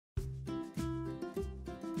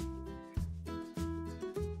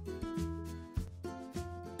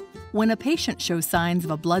When a patient shows signs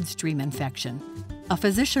of a bloodstream infection, a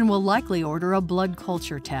physician will likely order a blood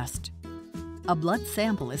culture test. A blood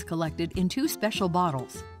sample is collected in two special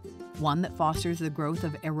bottles, one that fosters the growth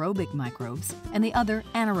of aerobic microbes and the other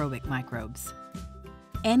anaerobic microbes.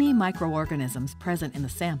 Any microorganisms present in the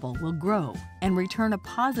sample will grow and return a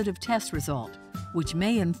positive test result, which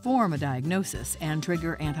may inform a diagnosis and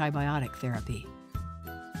trigger antibiotic therapy.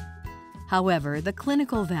 However, the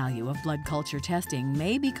clinical value of blood culture testing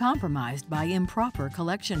may be compromised by improper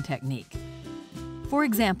collection technique. For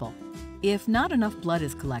example, if not enough blood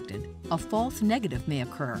is collected, a false negative may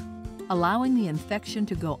occur, allowing the infection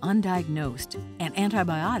to go undiagnosed and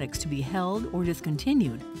antibiotics to be held or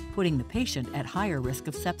discontinued, putting the patient at higher risk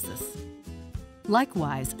of sepsis.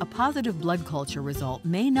 Likewise, a positive blood culture result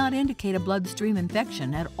may not indicate a bloodstream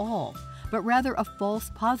infection at all, but rather a false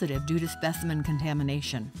positive due to specimen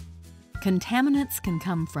contamination. Contaminants can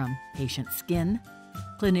come from patient skin,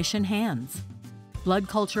 clinician hands, blood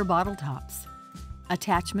culture bottle tops,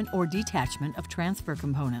 attachment or detachment of transfer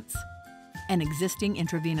components, an existing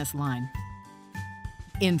intravenous line.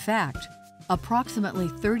 In fact, approximately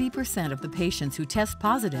 30% of the patients who test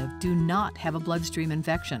positive do not have a bloodstream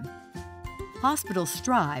infection. Hospitals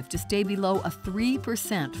strive to stay below a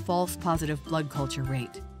 3% false positive blood culture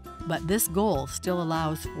rate, but this goal still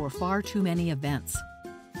allows for far too many events,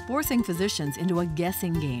 forcing physicians into a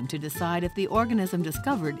guessing game to decide if the organism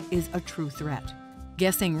discovered is a true threat.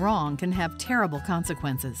 Guessing wrong can have terrible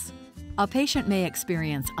consequences. A patient may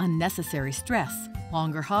experience unnecessary stress,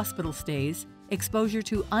 longer hospital stays, exposure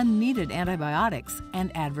to unneeded antibiotics,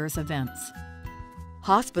 and adverse events.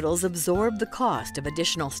 Hospitals absorb the cost of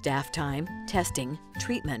additional staff time, testing,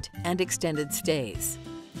 treatment, and extended stays.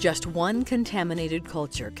 Just one contaminated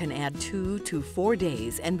culture can add 2 to 4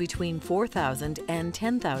 days and between $4,000 and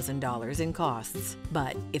 $10,000 in costs.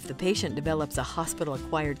 But if the patient develops a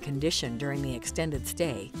hospital-acquired condition during the extended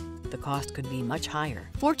stay, the cost could be much higher.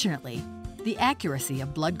 Fortunately, the accuracy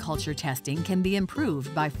of blood culture testing can be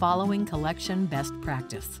improved by following collection best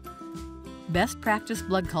practice. Best practice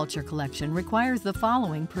blood culture collection requires the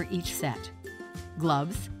following per each set: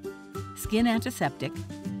 gloves, skin antiseptic,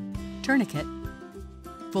 tourniquet,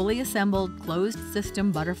 fully assembled closed system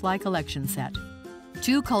butterfly collection set,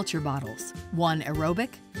 2 culture bottles, 1 aerobic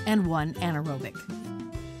and 1 anaerobic.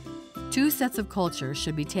 2 sets of cultures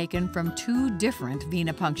should be taken from 2 different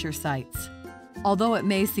venipuncture sites. Although it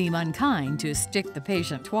may seem unkind to stick the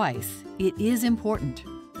patient twice, it is important.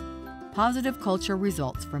 Positive culture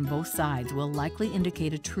results from both sides will likely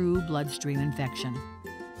indicate a true bloodstream infection.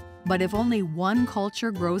 But if only one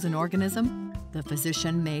culture grows an organism, the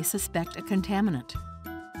physician may suspect a contaminant.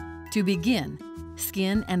 To begin,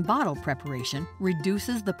 skin and bottle preparation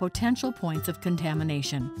reduces the potential points of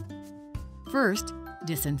contamination. First,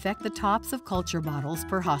 disinfect the tops of culture bottles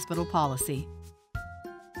per hospital policy.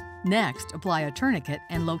 Next, apply a tourniquet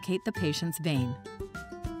and locate the patient's vein.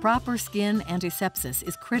 Proper skin antisepsis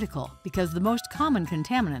is critical because the most common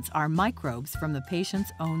contaminants are microbes from the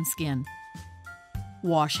patient's own skin.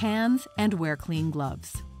 Wash hands and wear clean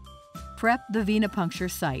gloves. Prep the venipuncture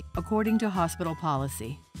site according to hospital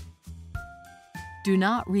policy. Do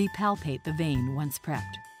not repalpate the vein once prepped.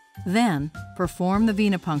 Then, perform the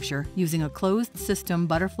venipuncture using a closed system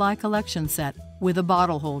butterfly collection set with a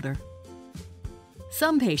bottle holder.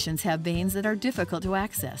 Some patients have veins that are difficult to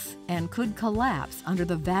access and could collapse under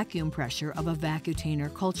the vacuum pressure of a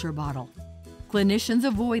Vacutainer culture bottle. Clinicians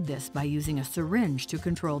avoid this by using a syringe to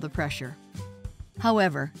control the pressure.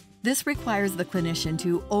 However, this requires the clinician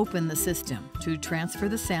to open the system to transfer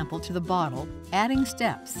the sample to the bottle, adding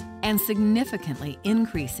steps and significantly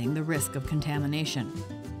increasing the risk of contamination.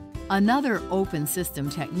 Another open system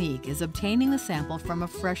technique is obtaining the sample from a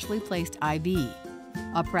freshly placed IV,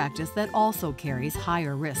 a practice that also carries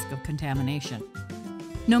higher risk of contamination.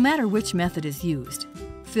 No matter which method is used,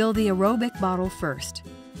 fill the aerobic bottle first,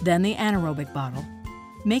 then the anaerobic bottle,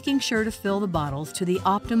 making sure to fill the bottles to the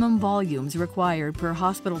optimum volumes required per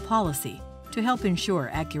hospital policy to help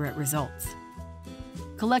ensure accurate results.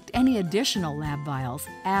 Collect any additional lab vials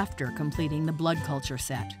after completing the blood culture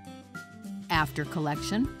set. After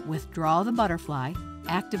collection, withdraw the butterfly,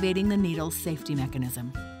 activating the needle's safety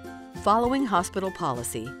mechanism. Following hospital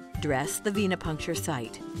policy, dress the venipuncture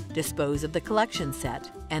site, dispose of the collection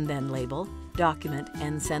set, and then label, document,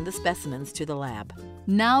 and send the specimens to the lab.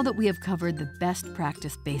 Now that we have covered the best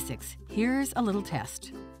practice basics, here's a little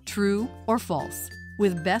test. True or false?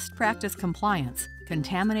 With best practice compliance,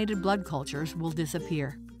 contaminated blood cultures will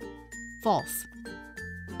disappear. False.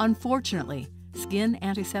 Unfortunately, skin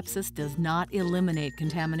antisepsis does not eliminate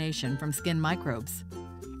contamination from skin microbes.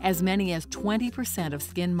 As many as 20% of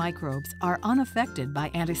skin microbes are unaffected by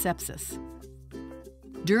antisepsis.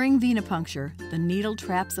 During venipuncture, the needle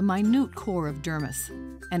traps a minute core of dermis,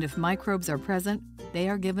 and if microbes are present, they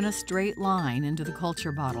are given a straight line into the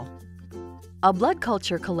culture bottle. A blood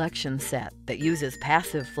culture collection set that uses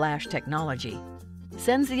passive flash technology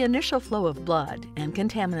sends the initial flow of blood and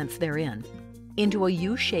contaminants therein into a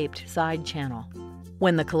U-shaped side channel.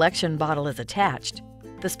 When the collection bottle is attached,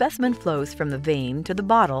 the specimen flows from the vein to the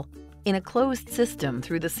bottle in a closed system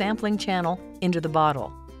through the sampling channel into the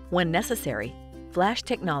bottle. When necessary, flash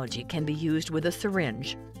technology can be used with a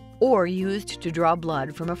syringe or used to draw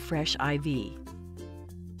blood from a fresh IV.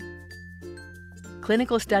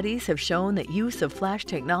 Clinical studies have shown that use of flash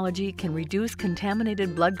technology can reduce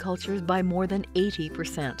contaminated blood cultures by more than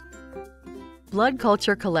 80%. Blood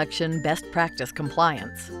culture collection best practice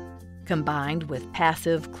compliance, combined with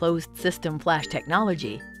passive closed-system flash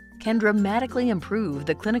technology, can dramatically improve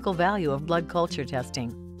the clinical value of blood culture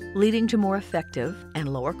testing, leading to more effective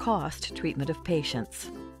and lower-cost treatment of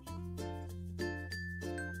patients.